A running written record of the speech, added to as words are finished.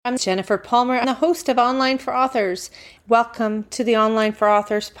I'm Jennifer Palmer, I'm the host of Online for Authors. Welcome to the Online for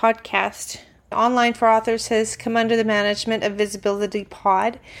Authors podcast. Online for Authors has come under the management of Visibility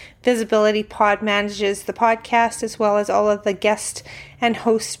Pod. Visibility Pod manages the podcast as well as all of the guest and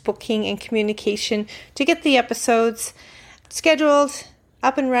host booking and communication to get the episodes scheduled,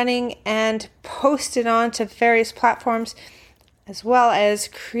 up and running, and posted onto various platforms, as well as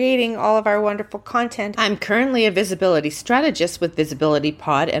creating all of our wonderful content. I'm currently a visibility strategist with Visibility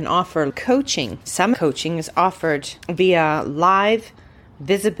Pod and offer coaching. Some coaching is offered via live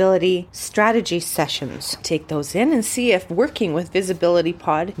visibility strategy sessions. Take those in and see if working with Visibility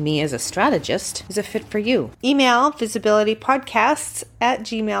Pod, me as a strategist, is a fit for you. Email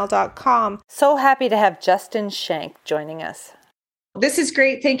visibilitypodcasts@gmail.com. So happy to have Justin Schenck joining us. This is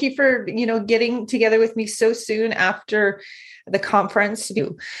great. Thank you for, getting together with me so soon after the conference.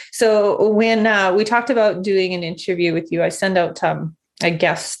 So when we talked about doing an interview with you, I send out a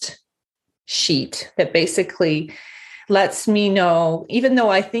guest sheet that basically lets me know, even though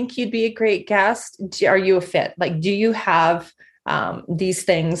I think you'd be a great guest, are you a fit? Like, do you have these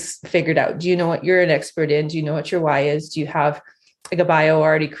things figured out? Do you know what you're an expert in? Do you know what your why is? Do you have like a bio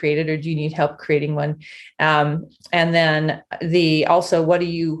already created, or do you need help creating one? And then also, what are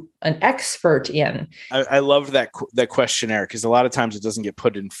you an expert in? I love that questionnaire, because a lot of times it doesn't get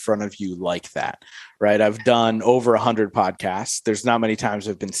put in front of you like that, right? I've done over 100 podcasts. There's not many times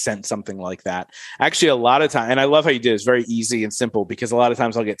I've been sent something like that. Actually, a lot of time, and I love how you did it. It's very easy and simple, because a lot of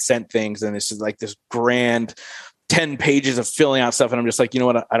times I'll get sent things and it's just like this grand 10 pages of filling out stuff. And I'm just like, you know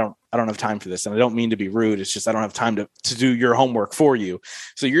what? I don't have time for this. And I don't mean to be rude. It's just, I don't have time to do your homework for you.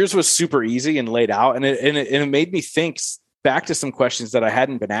 So yours was super easy and laid out. And it made me think back to some questions that I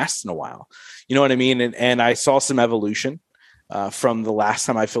hadn't been asked in a while. You know what I mean? And I saw some evolution from the last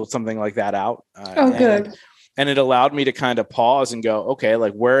time I filled something like that out. Good. And it allowed me to kind of pause and go, okay,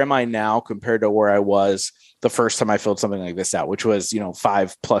 like, where am I now compared to where I was the first time I filled something like this out, which was,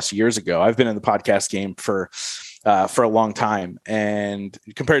 5+ years ago. I've been in the podcast game for a long time, and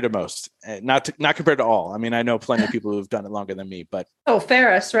compared to most, not compared to all. I mean, I know plenty of people who've done it longer than me, but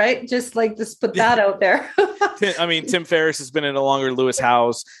Ferris, right? Just put that out there. Tim Ferriss has been in it longer, Lewis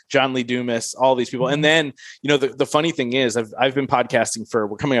Howes, John Lee Dumas, all these people. And then, the funny thing is I've been podcasting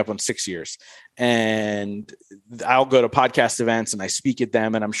we're coming up on 6 years, and I'll go to podcast events and I speak at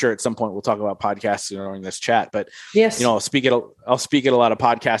them. And I'm sure at some point we'll talk about podcasting during this chat, but yes, I'll speak at a lot of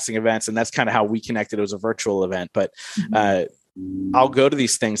podcasting events, and that's kind of how we connected. It was a virtual event, but I'll go to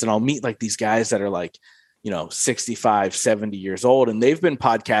these things and I'll meet like these guys that are like, 65, 70 years old. And they've been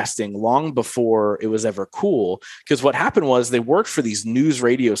podcasting long before it was ever cool. Because what happened was they worked for these news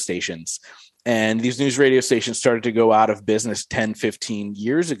radio stations, and these news radio stations started to go out of business 10, 15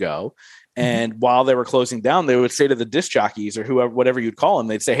 years ago. And while they were closing down, they would say to the disc jockeys or whoever, whatever you'd call them,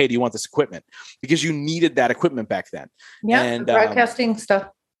 they'd say, hey, do you want this equipment? Because you needed that equipment back then. Yeah. And broadcasting stuff.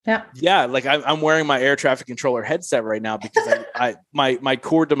 Yeah. Yeah. Like I'm wearing my air traffic controller headset right now because my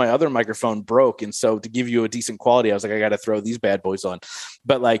cord to my other microphone broke. And so to give you a decent quality, I was like, I got to throw these bad boys on.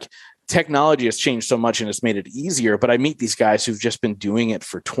 But like, technology has changed so much and it's made it easier. But I meet these guys who've just been doing it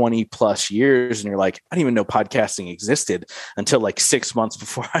for 20+ years. And you're like, I didn't even know podcasting existed until like 6 months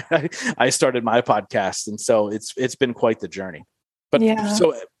before I started my podcast. And so it's been quite the journey. But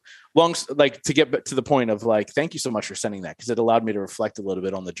so long, like, to get to the point of like, thank you so much for sending that, because it allowed me to reflect a little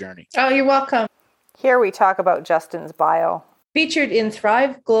bit on the journey. Oh, you're welcome. Here we talk about Justin's bio. Featured in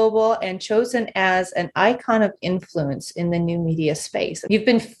Thrive Global and chosen as an icon of influence in the new media space. You've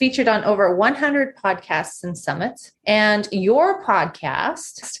been featured on over 100 podcasts and summits, and your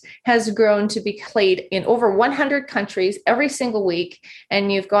podcast has grown to be played in over 100 countries every single week,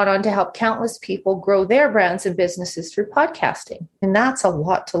 and you've gone on to help countless people grow their brands and businesses through podcasting. And that's a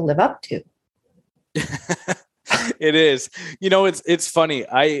lot to live up to. It is. It's funny.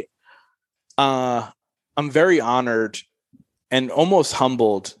 I'm very honored and almost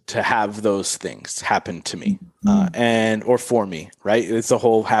humbled to have those things happen to me or for me, right? It's the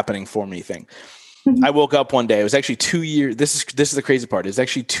whole happening for me thing. I woke up one day, it was actually 2 years. This is the crazy part. It's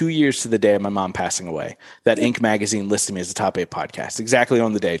actually 2 years to the day of my mom passing away that Inc. magazine listed me as a top 8 podcast, exactly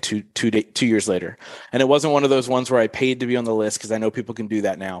on the day, 2 years later. And it wasn't one of those ones where I paid to be on the list, because I know people can do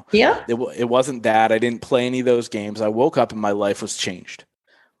that now. Yeah. It wasn't that. I didn't play any of those games. I woke up and my life was changed.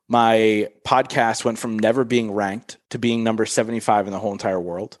 My podcast went from never being ranked to being number 75 in the whole entire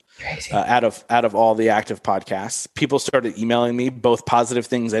world. Crazy. Out of all the active podcasts. People started emailing me both positive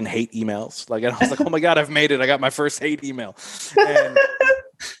things and hate emails. Like, I was like, oh my God, I've made it. I got my first hate email. And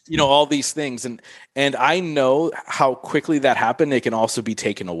all these things. And I know how quickly that happened. It can also be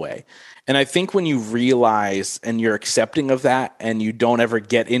taken away. And I think when you realize and you're accepting of that and you don't ever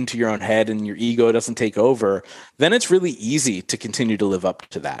get into your own head and your ego doesn't take over, then it's really easy to continue to live up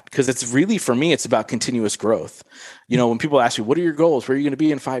to that. Because it's really, for me, it's about continuous growth. When people ask me, what are your goals? Where are you going to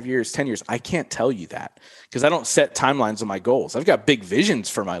be in 5 years, 10 years? I can't tell you that because I don't set timelines on my goals. I've got big visions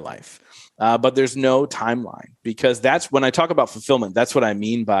for my life. But there's no timeline, because that's when I talk about fulfillment. That's what I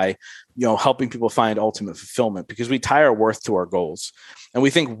mean by, helping people find ultimate fulfillment, because we tie our worth to our goals. And we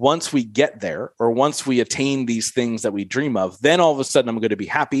think once we get there, or once we attain these things that we dream of, then all of a sudden I'm going to be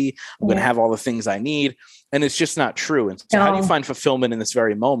happy. I'm going to have all the things I need. And it's just not true. And so how do you find fulfillment in this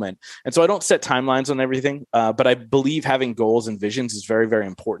very moment? And so I don't set timelines on everything, but I believe having goals and visions is very, very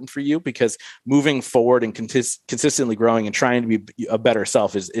important for you, because moving forward and consistently growing and trying to be a better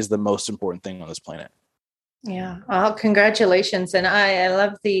self is the most important thing on this planet. Yeah. Well, congratulations. And I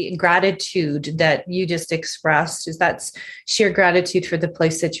love the gratitude that you just expressed. That's sheer gratitude for the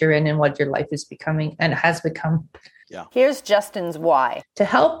place that you're in and what your life is becoming and has become. Yeah. Here's Justin's why. To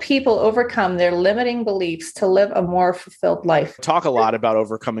help people overcome their limiting beliefs to live a more fulfilled life. Talk a lot about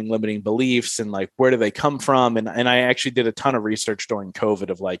overcoming limiting beliefs and like, where do they come from? And I actually did a ton of research during COVID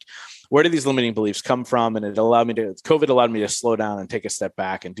of like, where do these limiting beliefs come from? And COVID allowed me to slow down and take a step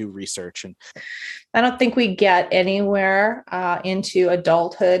back and do research. And I don't think we get anywhere into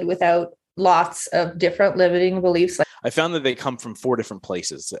adulthood without lots of different limiting beliefs. I found that they come from 4 different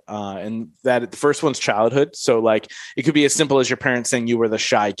places. And that the first one's childhood. So like, it could be as simple as your parents saying you were the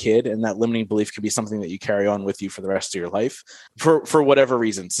shy kid, and that limiting belief could be something that you carry on with you for the rest of your life for whatever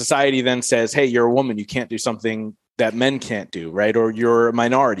reason. Society then says, hey, you're a woman, you can't do something that men can't do, right? Or you're a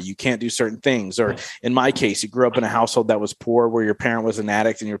minority, you can't do certain things. Or in my case, you grew up in a household that was poor, where your parent was an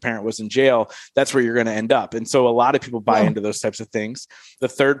addict and your parent was in jail. That's where you're going to end up. And so a lot of people buy into those types of things. The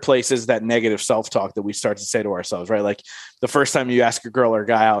third place is that negative self-talk that we start to say to ourselves, right? Like the first time you ask a girl or a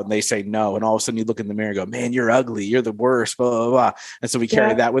guy out and they say no, and all of a sudden you look in the mirror and go, man, you're ugly, you're the worst, blah, blah, blah. And so we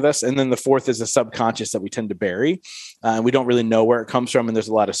carry that with us. And then the fourth is the subconscious that we tend to bury. And we don't really know where it comes from. And there's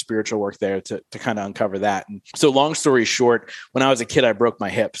a lot of spiritual work there to kind of uncover that. And so long story short, when I was a kid, I broke my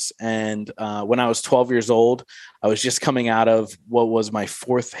hips. And when I was 12 years old, I was just coming out of what was my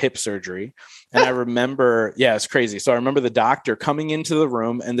 4th hip surgery. And I remember, it's crazy. So I remember the doctor coming into the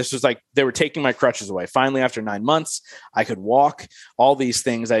room, and this was like, they were taking my crutches away. Finally, after 9 months, I could walk, all these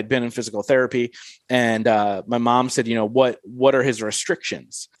things. I had been in physical therapy. And my mom said, what are his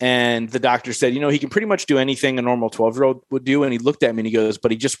restrictions? And the doctor said, he can pretty much do anything a normal 12-year-old would do. And he looked at me and he goes,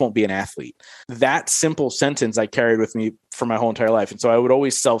 but he just won't be an athlete. That simple sentence I carried with me for my whole entire life. And so I would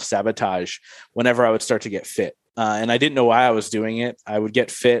always self-sabotage whenever I would start to get fit. And I didn't know why I was doing it. I would get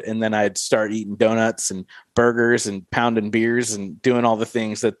fit, and then I'd start eating donuts and burgers and pounding beers and doing all the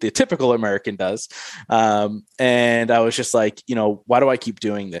things that the typical American does. And I was just like, why do I keep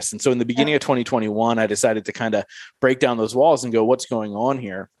doing this? And so in the beginning of 2021, I decided to kind of break down those walls and go, what's going on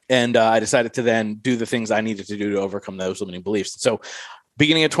here? And I decided to then do the things I needed to do to overcome those limiting beliefs. So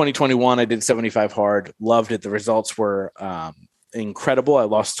beginning of 2021, I did 75 hard, loved it. The results were incredible. I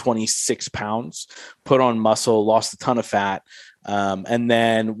lost 26 pounds, put on muscle, lost a ton of fat. And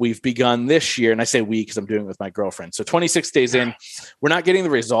then we've begun this year, and I say we because I'm doing it with my girlfriend. So 26 days in, we're not getting the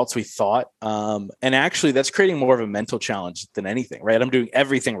results we thought. And actually that's creating more of a mental challenge than anything, right? I'm doing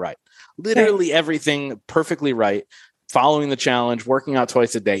everything right, literally everything perfectly right, following the challenge, working out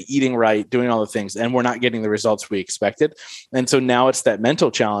twice a day, eating right, doing all the things, and we're not getting the results we expected. And so now it's that mental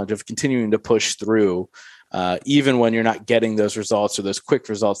challenge of continuing to push through, even when you're not getting those results or those quick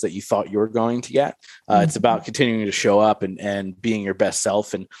results that you thought you were going to get. It's about continuing to show up and being your best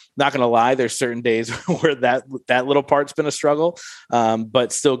self. And not going to lie, there's certain days where that little part's been a struggle,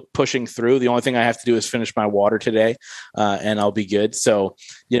 but still pushing through. The only thing I have to do is finish my water today, and I'll be good. So,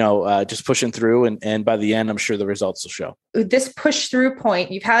 just pushing through, and by the end, I'm sure the results will show. This push through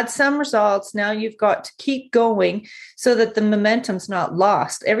point, you've had some results. Now you've got to keep going so that the momentum's not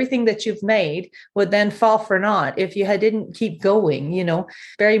lost. Everything that you've made would then fall for naught if you didn't keep going.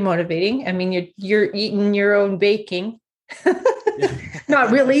 Very motivating. I mean, you're eating your own baking.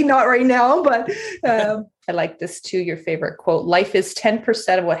 Not really, not right now, but I like this too. Your favorite quote: life is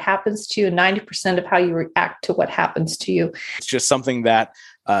 10% of what happens to you and 90% of how you react to what happens to you. It's just something that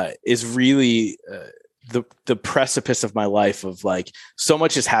is really the precipice of my life, of like, so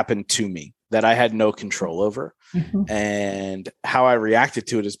much has happened to me that I had no control over. Mm-hmm. And how I reacted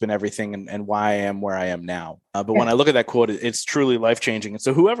to it has been everything, and why I am where I am now. But when I look at that quote, it's truly life-changing. And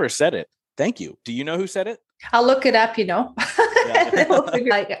so whoever said it, thank you. Do you know who said it? I'll look it up,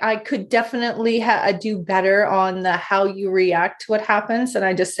 I could definitely do better on how you react to what happens. And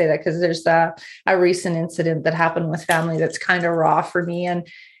I just say that because there's a recent incident that happened with family that's kind of raw for me. And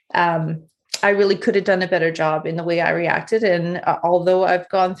I really could have done a better job in the way I reacted. And although I've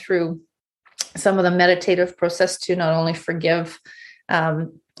gone through some of the meditative process to not only forgive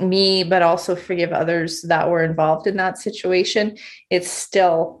me, but also forgive others that were involved in that situation, it's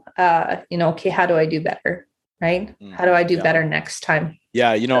still, okay, how do I do better? Right? How do I do better next time?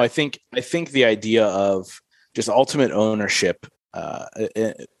 Yeah. I think the idea of just ultimate ownership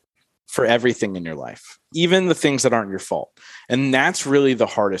for everything in your life, even the things that aren't your fault. And that's really the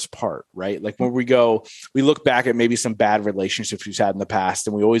hardest part, right? Like when we look back at maybe some bad relationships we've had in the past,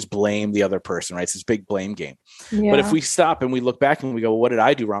 and we always blame the other person, right? It's this big blame game. Yeah. But if we stop and we look back and we go, well, what did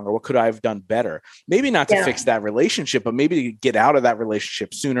I do wrong? Or what could I have done better? Maybe not to fix that relationship, but maybe to get out of that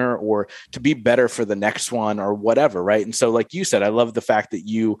relationship sooner, or to be better for the next one, or whatever, right? And so like you said, I love the fact that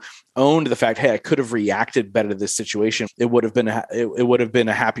you owned the fact, hey, I could have reacted better to this situation. It would have been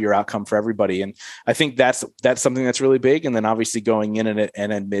a happier outcome for everybody. And I think that's something that's really big. And then obviously going in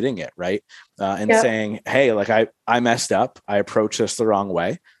and admitting it, right? And saying, hey, like I messed up. I approached this the wrong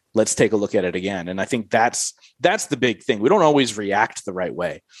way. Let's take a look at it again. And I think that's the big thing. We don't always react the right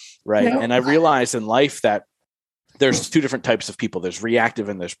way, right? No. And I realized in life that there's two different types of people. There's reactive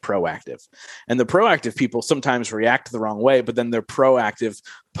and there's proactive. And the proactive people sometimes react the wrong way, but then they're proactive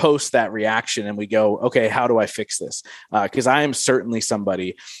post that reaction. And we go, okay, how do I fix this? Because I am certainly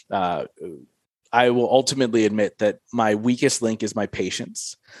somebody, I will ultimately admit that my weakest link is my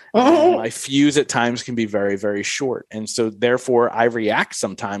patience. My fuse at times can be very, very short. And so therefore I react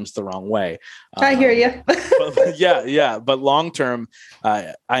sometimes the wrong way. I hear you. Yeah. But long-term,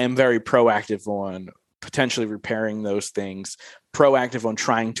 I am very proactive on potentially repairing those things, proactive on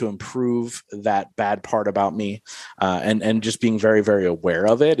trying to improve that bad part about me, and just being very, very aware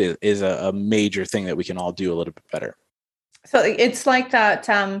of it is a major thing that we can all do a little bit better. So it's like that,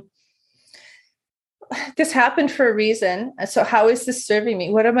 this happened for a reason. So how is this serving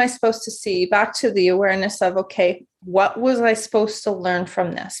me? What am I supposed to see? Back to the awareness of, okay, what was I supposed to learn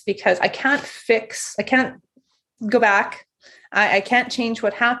from this? Because I can't go back. I can't change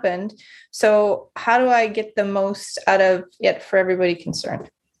what happened. So how do I get the most out of it for everybody concerned?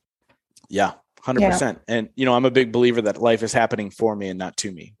 Yeah, 100%. And, I'm a big believer that life is happening for me and not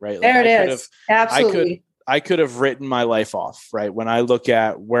to me, right? Like there it is. Absolutely. I could have written my life off, right? When I look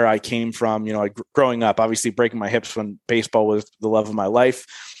at where I came from, growing up, obviously breaking my hips when baseball was the love of my life,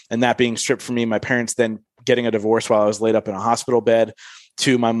 and that being stripped from me, my parents then getting a divorce while I was laid up in a hospital bed,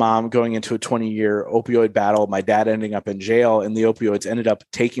 to my mom going into a 20-year opioid battle, my dad ending up in jail, and the opioids ended up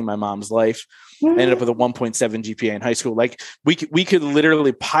taking my mom's life. Ended up with a 1.7 GPA in high school. Like we could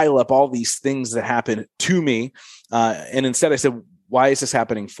literally pile up all these things that happened to me. And instead I said, why is this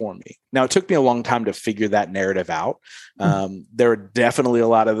happening for me? Now, it took me a long time to figure that narrative out. There were definitely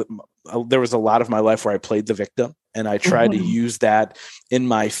there was a lot of my life where I played the victim, and I tried to use that in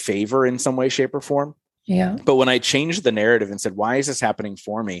my favor in some way, shape, or form. Yeah. But when I changed the narrative and said, why is this happening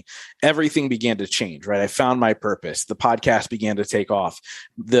for me? Everything began to change, right? I found my purpose. The podcast began to take off.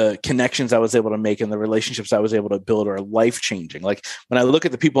 The connections I was able to make and the relationships I was able to build are life-changing. Like when I look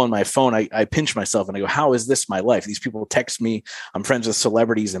at the people on my phone, I pinch myself and I go, how is this my life? These people text me. I'm friends with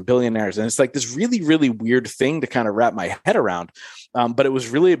celebrities and billionaires. And it's like this really, really weird thing to kind of wrap my head around. But it was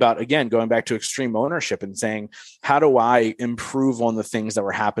really about, again, going back to extreme ownership and saying, how do I improve on the things that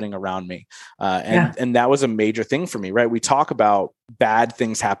were happening around me? And that was a major thing for me, right? We talk about bad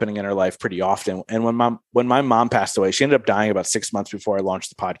things happening in our life pretty often. And when my mom passed away, she ended up dying about 6 months before I launched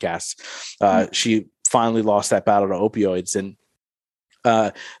the podcast. She finally lost that battle to opioids. And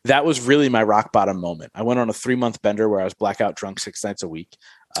that was really my rock bottom moment. I went on a 3-month bender where I was blackout drunk 6 nights a week.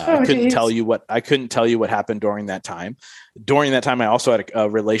 I couldn't tell you what happened during that time. During that time, I also had a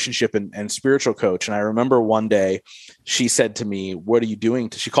relationship and spiritual coach. And I remember one day she said to me, what are you doing?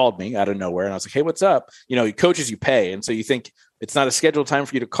 She called me out of nowhere. And I was like, hey, what's up? Coaches you pay. And so you think it's not a scheduled time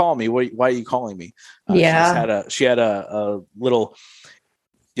for you to call me. Why are you calling me? She had a little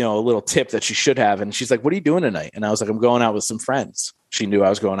tip that she should have. And she's like, what are you doing tonight? And I was like, I'm going out with some friends. She knew I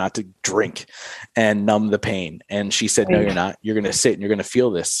was going out to drink and numb the pain. And she said, no, you're not. You're going to sit and you're going to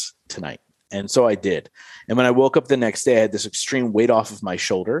feel this tonight. And so I did. And when I woke up the next day, I had this extreme weight off of my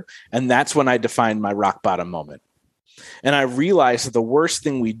shoulder. And that's when I defined my rock bottom moment. And I realized that the worst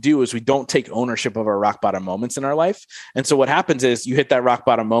thing we do is we don't take ownership of our rock bottom moments in our life. And so what happens is you hit that rock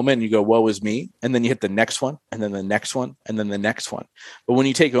bottom moment and you go, woe is me. And then you hit the next one and then the next one and then the next one. But when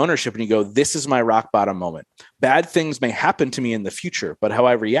you take ownership and you go, this is my rock bottom moment. Bad things may happen to me in the future, but how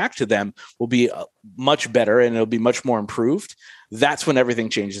I react to them will be much better and it'll be much more improved. That's when everything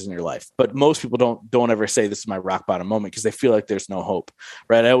changes in your life. But most people don't ever say this is my rock bottom moment because they feel like there's no hope,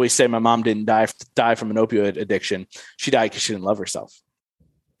 right? I always say my mom didn't die from an opioid addiction. She died because she didn't love herself.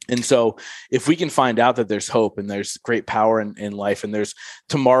 And so if we can find out that there's hope and there's great power in life and there's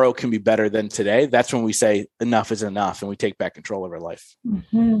tomorrow can be better than today, that's when we say enough is enough and we take back control of our life.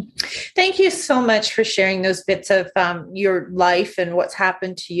 Mm-hmm. Thank you so much for sharing those bits of your life and what's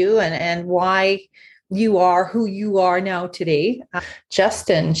happened to you and why you are who you are now today.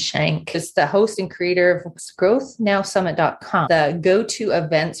 Justin Schenck is the host and creator of GrowthNowSummit.com, the go-to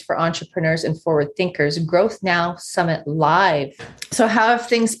events for entrepreneurs and forward thinkers, Growth Now Summit Live. So how have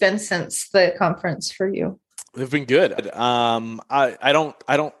things been since the conference for you? They've been good. I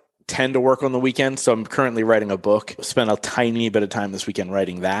don't tend to work on the weekend, so I'm currently writing a book. Spent a tiny bit of time this weekend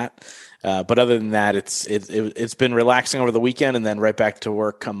writing that. But other than that, it's been relaxing over the weekend and then right back to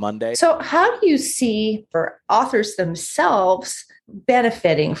work come Monday. So how do you see for authors themselves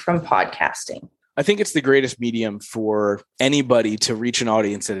benefiting from podcasting? I think it's the greatest medium for anybody to reach an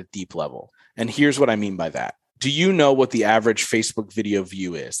audience at a deep level. And here's what I mean by that. Do you know what the average Facebook video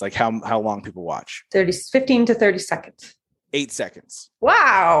view is? Like how long people watch? 15 to 30 seconds. 8 seconds.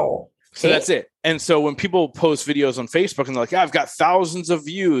 Wow. So that's it. And so when people post videos on Facebook and they're like, I've got thousands of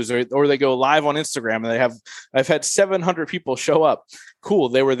views, or they go live on Instagram and I've had 700 people show up. Cool.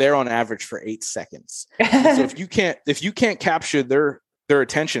 They were there on average for 8 seconds. So if you can't capture their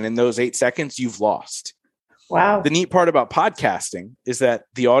attention in those 8 seconds, you've lost. Wow. The neat part about podcasting is that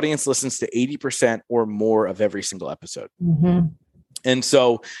the audience listens to 80% or more of every single episode. Mm-hmm. And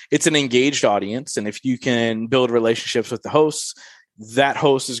so it's an engaged audience. And if you can build relationships with the hosts, that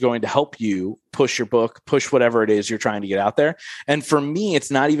host is going to help you push your book, push whatever it is you're trying to get out there. And for me,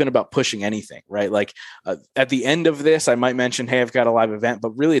 it's not even about pushing anything, right? Like at the end of this, I might mention, hey, I've got a live event,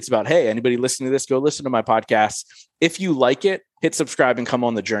 but really it's about, hey, anybody listening to this, go listen to my podcast. If you like it, hit subscribe and come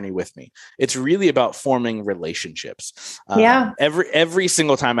on the journey with me. It's really about forming relationships. Yeah. Every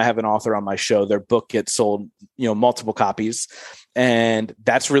single time I have an author on my show, their book gets sold, multiple copies. And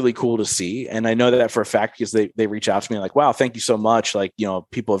that's really cool to see. And I know that for a fact because they reach out to me like, wow, thank you so much. Like,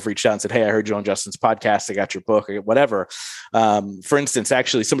 people have reached out and said, hey, I heard you on Justin's podcast. I got your book or whatever. For instance,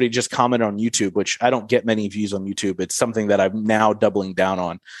 actually somebody just commented on YouTube, which I don't get many views on YouTube. It's something that I'm now doubling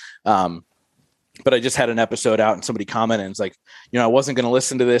down on. But I just had an episode out and somebody commented and it's like, I wasn't going to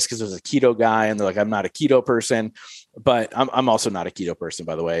listen to this because it was a keto guy. And they're like, I'm not a keto person, but I'm also not a keto person,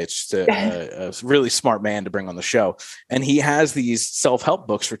 by the way. It's just a really smart man to bring on the show. And he has these self-help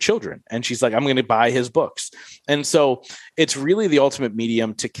books for children. And she's like, I'm going to buy his books. And so it's really the ultimate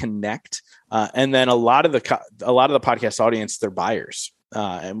medium to connect. And then a lot of the podcast audience, they're buyers.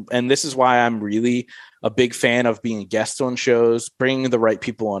 And this is why I'm really a big fan of being a guest on shows, bringing the right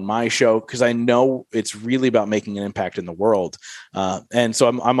people on my show, because I know it's really about making an impact in the world. And so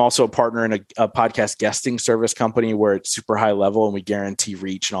I'm also a partner in a podcast guesting service company where it's super high level and we guarantee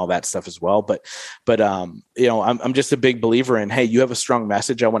reach and all that stuff as well. But I'm just a big believer in, hey, you have a strong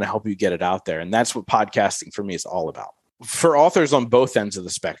message. I want to help you get it out there. And that's what podcasting for me is all about. For authors on both ends of the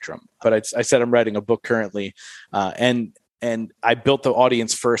spectrum. But I said I'm writing a book currently, and I built the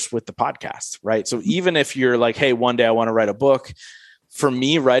audience first with the podcast, right? So even if you're like, hey, one day I want to write a book, for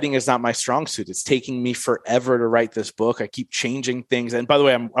me, writing is not my strong suit. It's taking me forever to write this book. I keep changing things. And by the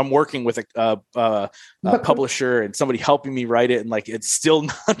way, I'm working with a publisher and somebody helping me write it. And like, it's still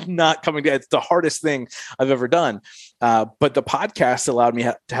not coming to, it's the hardest thing I've ever done. But the podcast allowed me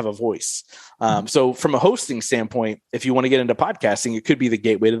to have a voice. So from a hosting standpoint, if you want to get into podcasting, it could be the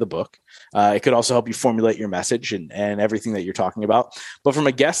gateway to the book. It could also help you formulate your message and everything that you're talking about. But from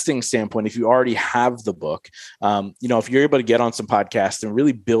a guesting standpoint, if you already have the book, if you're able to get on some podcasts and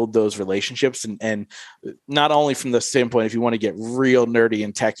really build those relationships and not only from the standpoint, if you want to get real nerdy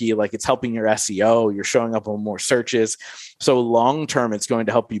and techie, like it's helping your SEO, you're showing up on more searches. So long-term, it's going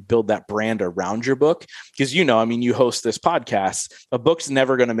to help you build that brand around your book. Because, you host this podcast, a book's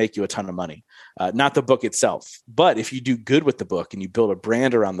never going to make you a ton of money, not the book itself. But if you do good with the book and you build a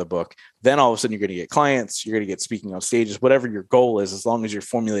brand around the book, then all of a sudden you're going to get clients, you're going to get speaking on stages, whatever your goal is, as long as you're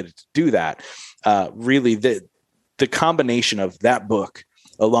formulated to do that, really the combination of that book,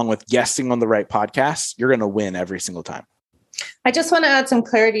 along with guesting on the right podcasts, you're going to win every single time. I just want to add some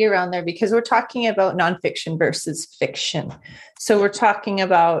clarity around there because we're talking about nonfiction versus fiction. So we're talking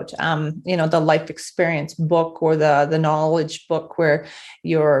about, the life experience book or the knowledge book where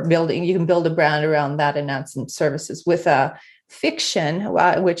you can build a brand around that and add some services with a fiction,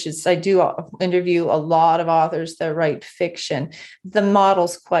 which is, I do interview a lot of authors that write fiction. The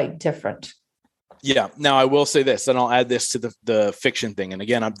model's quite different. Yeah. Now I will say this, and I'll add this to the fiction thing. And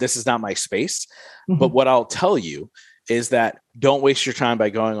again, this is not my space, but what I'll tell you is that don't waste your time by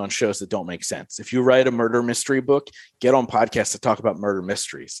going on shows that don't make sense. If you write a murder mystery book, get on podcasts that talk about murder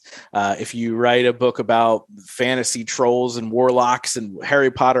mysteries. If you write a book about fantasy trolls and warlocks and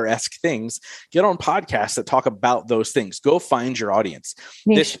Harry Potter-esque things, get on podcasts that talk about those things. Go find your audience.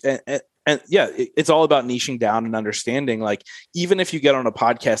 It's all about niching down and understanding, like, even if you get on a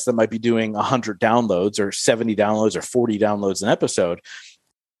podcast that might be doing 100 downloads or 70 downloads or 40 downloads an episode,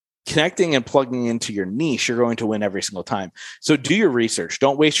 connecting and plugging into your niche, you're going to win every single time. So do your research.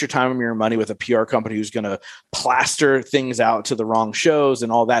 Don't waste your time and your money with a PR company who's going to plaster things out to the wrong shows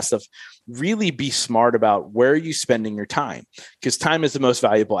and all that stuff. Really be smart about where are you spending your time, because time is the most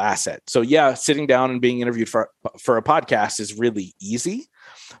valuable asset. So yeah, sitting down and being interviewed for a podcast is really easy.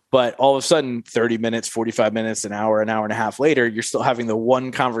 But all of a sudden, 30 minutes, 45 minutes, an hour and a half later, you're still having the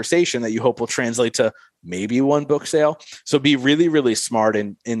one conversation that you hope will translate to maybe one book sale. So be really, really smart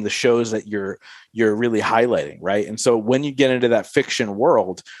in the shows that you're really highlighting, right? And so when you get into that fiction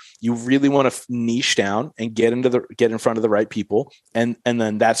world, you really want to niche down and get in front of the right people. And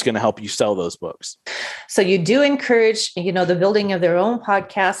then that's going to help you sell those books. So you do encourage, the building of their own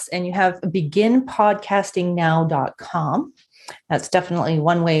podcasts, and you have beginpodcastingnow.com. That's definitely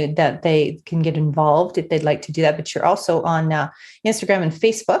one way that they can get involved if they'd like to do that. But you're also on Instagram and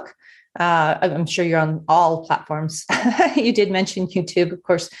Facebook. I'm sure you're on all platforms. You did mention YouTube, of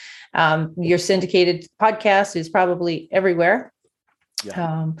course. Your syndicated podcast is probably everywhere.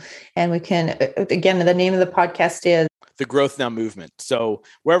 Yeah. And we can, again, the name of the podcast is The Growth Now Movement. So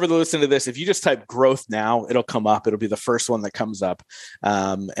wherever they listen to this, if you just type Growth Now, it'll come up. It'll be the first one that comes up.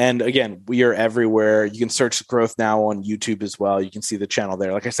 And again, we are everywhere. You can search Growth Now on YouTube as well. You can see the channel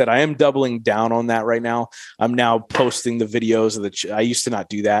there. Like I said, I am doubling down on that right now. I'm now posting the videos of I used to not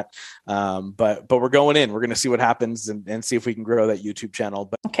do that. But we're going in. We're going to see what happens and see if we can grow that YouTube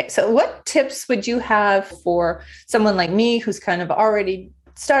channel. Okay. So what tips would you have for someone like me who's kind of already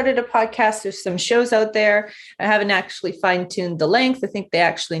started a podcast? There's some shows out there. I haven't actually fine-tuned the length. I think they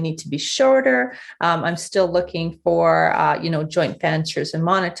actually need to be shorter. I'm still looking for, joint ventures and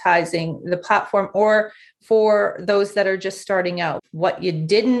monetizing the platform, or for those that are just starting out, what you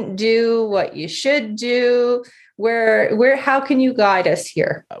didn't do, what you should do. How can you guide us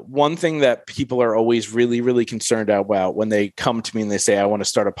here? One thing that people are always really, really concerned about when they come to me and they say, I want to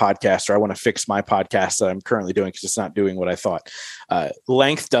start a podcast, or I want to fix my podcast that I'm currently doing because it's not doing what I thought.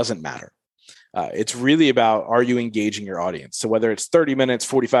 Length doesn't matter. It's really about, are you engaging your audience? So whether it's 30 minutes,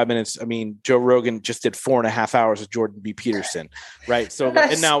 45 minutes, I mean, Joe Rogan just did 4.5 hours with Jordan B. Peterson, right? So,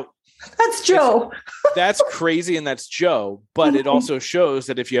 and now that's Joe. That's crazy. And that's Joe, but it also shows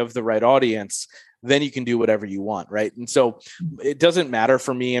that if you have the right audience, then you can do whatever you want. Right. And so it doesn't matter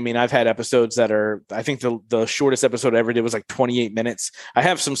for me. I mean, I've had episodes that are, I think the shortest episode I ever did was like 28 minutes. I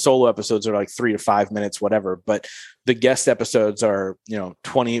have some solo episodes that are like 3 to 5 minutes, whatever, but the guest episodes are,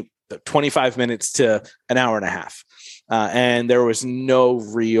 25 minutes to an hour and a half. And there was no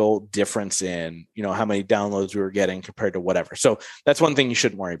real difference in, how many downloads we were getting compared to whatever. So that's one thing you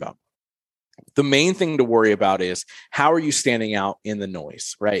shouldn't worry about. The main thing to worry about is, how are you standing out in the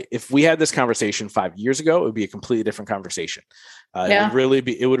noise, right? If we had this conversation 5 years ago, it would be a completely different conversation. It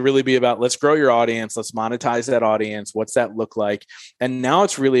would really be about, let's grow your audience. Let's monetize that audience. What's that look like? And now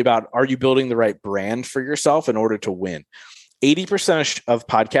it's really about, are you building the right brand for yourself in order to win? 80% of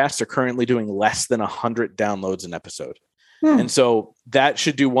podcasts are currently doing less than 100 downloads an episode. And so that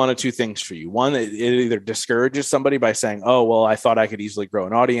should do one of two things for you. One, it either discourages somebody by saying, oh, well, I thought I could easily grow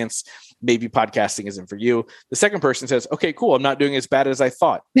an audience. Maybe podcasting isn't for you. The second person says, okay, cool. I'm not doing as bad as I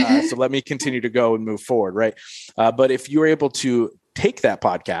thought. So let me continue to go and move forward. Right. But if you're able to take that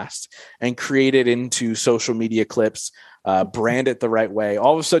podcast and create it into social media clips, brand it the right way,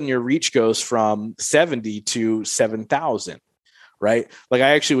 all of a sudden your reach goes from 70 to 7,000. Right. Like,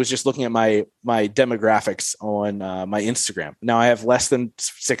 I actually was just looking at my demographics on my Instagram. Now I have less than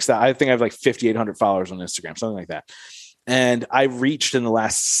 6,000. I think I have like 5,800 followers on Instagram, something like that. And I reached in the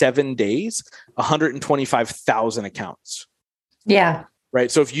last 7 days, 125,000 accounts. Yeah. Right.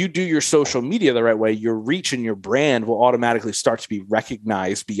 So if you do your social media the right way, your reach and your brand will automatically start to be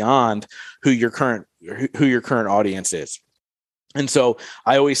recognized beyond who your current audience is. And so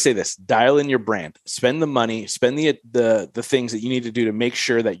I always say this: dial in your brand, spend the money, spend the things that you need to do to make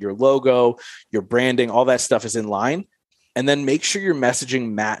sure that your logo, your branding, all that stuff is in line. And then make sure your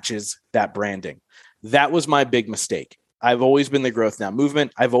messaging matches that branding. That was my big mistake. I've always been the Growth Now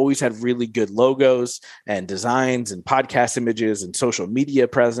movement. I've always had really good logos and designs and podcast images and social media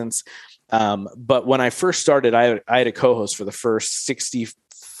presence. But when I first started, I had a co-host for the first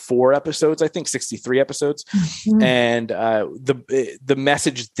 64 episodes, I think 63 episodes. Mhm. And the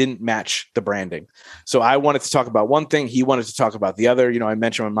message didn't match the branding. So I wanted to talk about one thing. He wanted to talk about the other. You know, I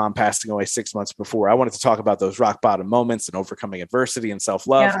mentioned my mom passing away 6 months before. I wanted to talk about those rock bottom moments and overcoming adversity and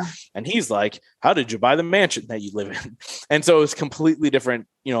self-love. Yeah. And he's like, how did you buy the mansion that you live in? And so it was completely different.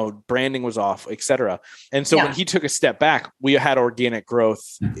 You know, branding was off, etc. And so when he took a step back, we had organic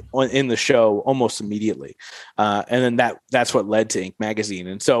growth in the show almost immediately. And then that's what led to Inc. Magazine.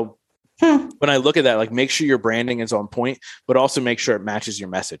 And so when I look at that, like, make sure your branding is on point, but also make sure it matches your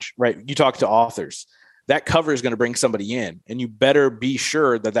message, right? You talk to authors, that cover is going to bring somebody in, and you better be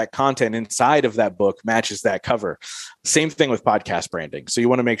sure that that content inside of that book matches that cover. Same thing with podcast branding. So you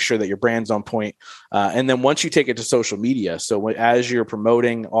want to make sure that your brand's on point. And then once you take it to social media, so as you're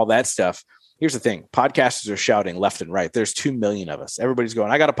promoting all that stuff, here's the thing. Podcasters are shouting left and right. There's 2 million of us. Everybody's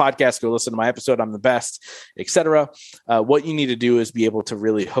going, I got a podcast. Go listen to my episode. I'm the best, etc. What you need to do is be able to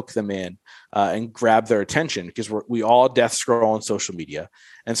really hook them in and grab their attention, because we all death scroll on social media.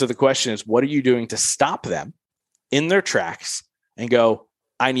 And so the question is, what are you doing to stop them in their tracks and go,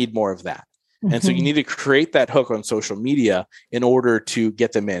 I need more of that? And so you need to create that hook on social media in order to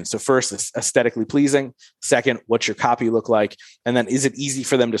get them in. So first, it's aesthetically pleasing. Second, what's your copy look like? And then is it easy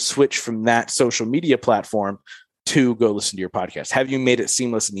for them to switch from that social media platform to go listen to your podcast? Have you made it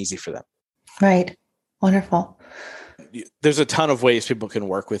seamless and easy for them? Right. Wonderful. There's a ton of ways people can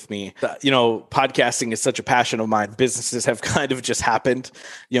work with me. You know, podcasting is such a passion of mine. Businesses have kind of just happened.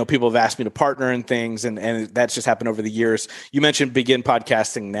 You know, people have asked me to partner in things, and that's just happened over the years. You mentioned Begin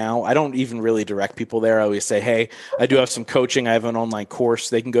Podcasting Now. I don't even really direct people there. I always say, hey, I do have some coaching. I have an online course.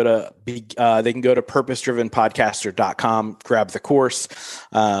 They can go to purposedrivenpodcaster.com, grab the course.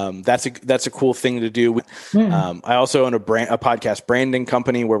 That's a cool thing to do. I also own a podcast branding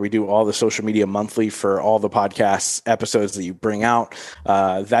company where we do all the social media monthly for all the podcasts episodes that you bring out.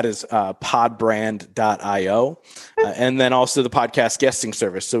 That is podbrand.io. And then also the podcast guesting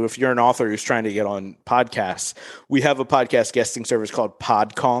service. So if you're an author who's trying to get on podcasts, we have a podcast guesting service called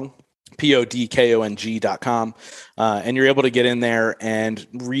Podkong. podkong.com. And you're able to get in there and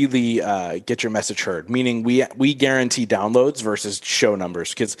really get your message heard, meaning we guarantee downloads versus show numbers,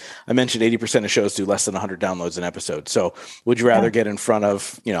 because I mentioned 80% of shows do less than 100 downloads an episode. So would you rather get in front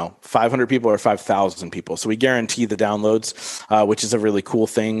of 500 people or 5,000 people? So we guarantee the downloads, which is a really cool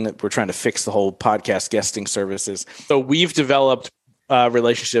thing that we're trying to fix the whole podcast guesting services. So we've developed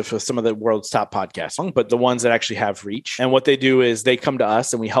relationships with some of the world's top podcasts, but the ones that actually have reach. And what they do is they come to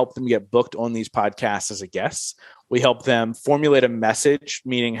us and we help them get booked on these podcasts as a guest. We help them formulate a message,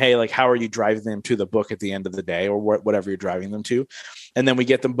 meaning, hey, like, how are you driving them to the book at the end of the day, or whatever you're driving them to? And then we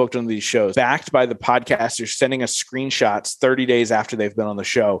get them booked on these shows, backed by the podcasters sending us screenshots 30 days after they've been on the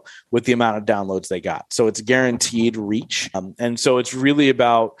show with the amount of downloads they got. So it's guaranteed reach. And so it's really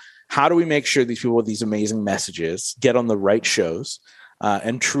about, how do we make sure these people with these amazing messages get on the right shows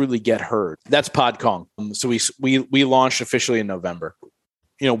and truly get heard? That's Podkong. So we launched officially in November.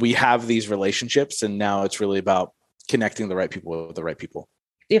 We have these relationships, and now it's really about connecting the right people with the right people.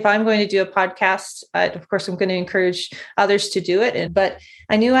 If I'm going to do a podcast, of course, I'm going to encourage others to do it. But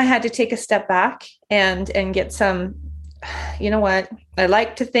I knew I had to take a step back and get some, you know what? I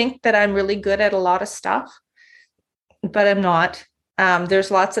like to think that I'm really good at a lot of stuff, but I'm not. There's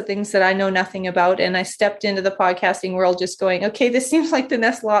lots of things that I know nothing about. And I stepped into the podcasting world just going, okay, this seems like the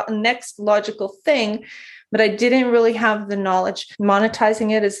next logical thing, but I didn't really have the knowledge.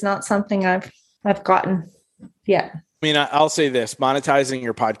 Monetizing it is not something I've gotten yet. I mean, I'll say this: monetizing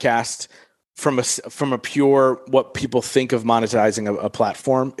your podcast from a pure, what people think of monetizing a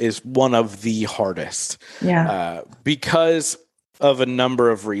platform, is one of the hardest. Yeah. Because of a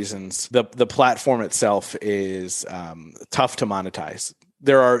number of reasons. The platform itself is tough to monetize.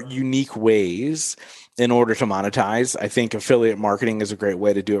 There are unique ways in order to monetize. I think affiliate marketing is a great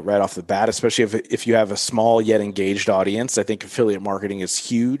way to do it right off the bat, especially if you have a small yet engaged audience. I think affiliate marketing is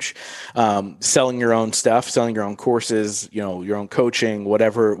huge. Selling your own stuff, selling your own courses, your own coaching,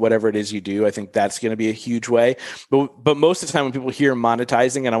 whatever it is you do, I think that's going to be a huge way. But most of the time when people hear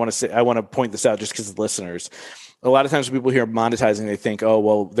monetizing, and I want to point this out just because of listeners, a lot of times when people hear monetizing, they think, oh,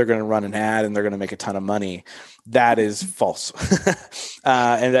 well, they're going to run an ad and they're going to make a ton of money. That is false.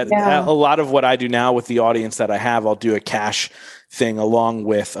 And a lot of what I do now with the audience that I have, I'll do a cash thing along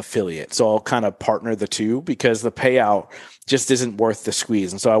with affiliate. So I'll kind of partner the two, because the payout just isn't worth the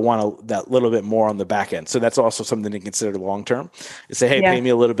squeeze. And so I want that little bit more on the back end. So that's also something to consider long term, is say, hey, pay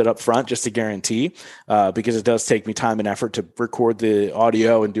me a little bit up front just to guarantee, because it does take me time and effort to record the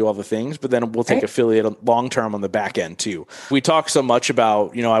audio and do all the things, but then we'll take affiliate long term on the back end too. We talk so much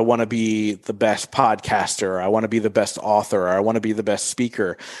about, I want to be the best podcaster, I want to be the best author, or I want to be the best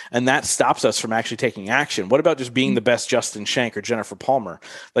speaker. And that stops us from actually taking action. What about just being the best Justin Schenck or Jennifer Palmer?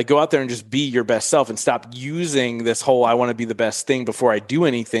 Like, go out there and just be your best self and stop using this whole I want to be the best thing before I do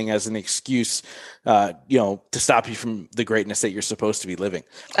anything as an excuse, to stop you from the greatness that you're supposed to be living.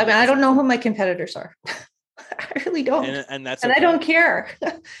 I mean, I don't know who my competitors are. I really don't. And that's and okay. I don't care.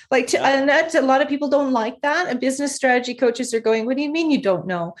 And that's a lot of people don't like that. And business strategy coaches are going, what do you mean you don't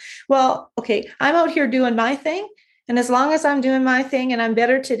know? Well, okay, I'm out here doing my thing. And as long as I'm doing my thing and I'm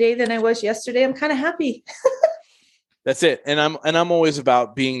better today than I was yesterday, I'm kind of happy. That's it. And I'm always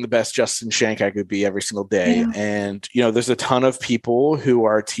about being the best Justin Schenck I could be every single day. Yeah. And, there's a ton of people who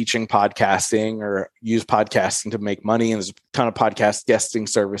are teaching podcasting or use podcasting to make money. And there's a ton of podcast guesting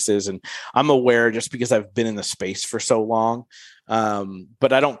services. And I'm aware, just because I've been in the space for so long,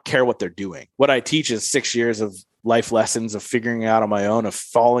 but I don't care what they're doing. What I teach is 6 years of life lessons, of figuring out on my own, of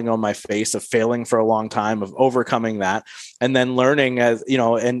falling on my face, of failing for a long time, of overcoming that, and then learning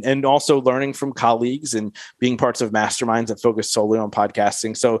and also learning from colleagues and being parts of masterminds that focus solely on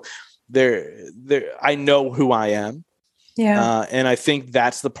podcasting. So I know who I am. Yeah. And I think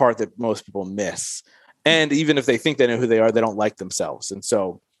that's the part that most people miss. And even if they think they know who they are, they don't like themselves. And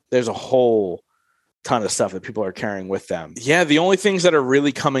so there's a whole ton of stuff that people are carrying with them. Yeah. The only things that are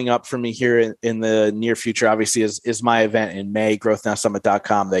really coming up for me here in the near future, obviously, is my event in May,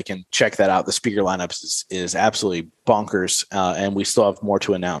 growthnowsummit.com. They can check that out. The speaker lineup is absolutely bonkers. And we still have more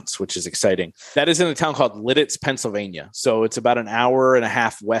to announce, which is exciting. That is in a town called Lidditz, Pennsylvania. So it's about an hour and a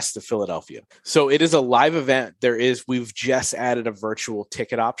half west of Philadelphia. So it is a live event. We've just added a virtual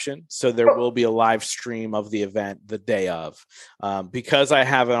ticket option. So there will be a live stream of the event the day of, because I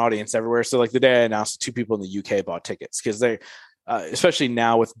have an audience everywhere. So like the day I announced, 2 people in the UK bought tickets because they, especially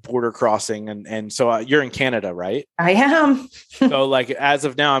now with border crossing. And so you're in Canada, right? I am. So like, as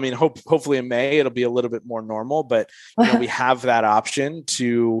of now, I mean, hopefully in May, it'll be a little bit more normal, but we have that option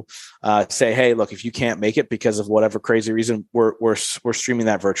to say, hey, look, if you can't make it because of whatever crazy reason, we're streaming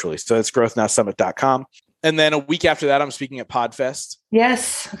that virtually. So it's growthnowsummit.com. And then a week after that, I'm speaking at PodFest.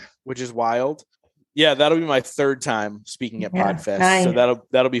 Yes. Which is wild. Yeah, that'll be my 3rd time speaking at PodFest. Nice. So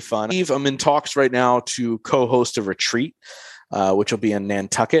that'll be fun. I'm in talks right now to co-host a retreat, which will be in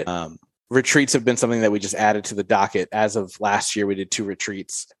Nantucket. Retreats have been something that we just added to the docket. As of last year, we did 2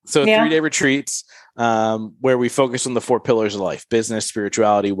 retreats. So 3-day retreats where we focus on the 4 pillars of life: business,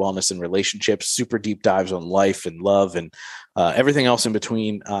 spirituality, wellness, and relationships. Super deep dives on life and love and everything else in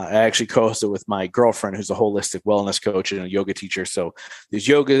between. I actually co-hosted with my girlfriend, who's a holistic wellness coach and a yoga teacher. So there's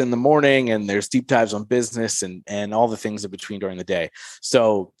yoga in the morning and there's deep dives on business and all the things in between during the day.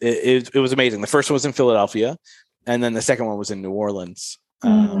 So it was amazing. The first one was in Philadelphia, and then the second one was in New Orleans.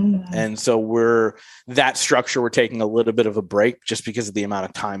 And so we're taking a little bit of a break just because of the amount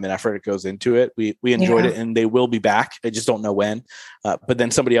of time and effort it goes into it. We enjoyed it, and they will be back. I just don't know when. But then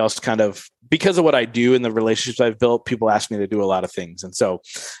somebody else because of what I do and the relationships I've built, people ask me to do a lot of things. And so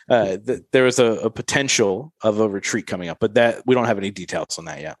there is a potential of a retreat coming up, but that we don't have any details on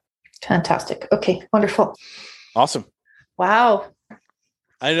that yet. Fantastic. Okay. Wonderful. Awesome. Wow.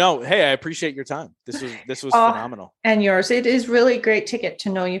 I know. Hey, I appreciate your time. This was phenomenal. And yours. It is really great to get to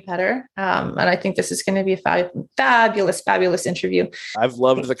know you better. And I think this is going to be a fabulous interview. I've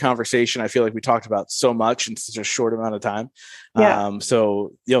loved the conversation. I feel like we talked about so much in such a short amount of time. Yeah.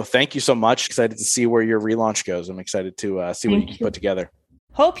 So, thank you so much. Excited to see where your relaunch goes. I'm excited to see what you can put together.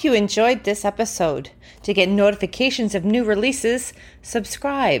 Hope you enjoyed this episode. To get notifications of new releases,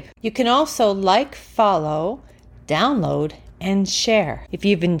 subscribe. You can also like, follow, download, and share. If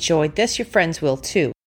you've enjoyed this, your friends will too.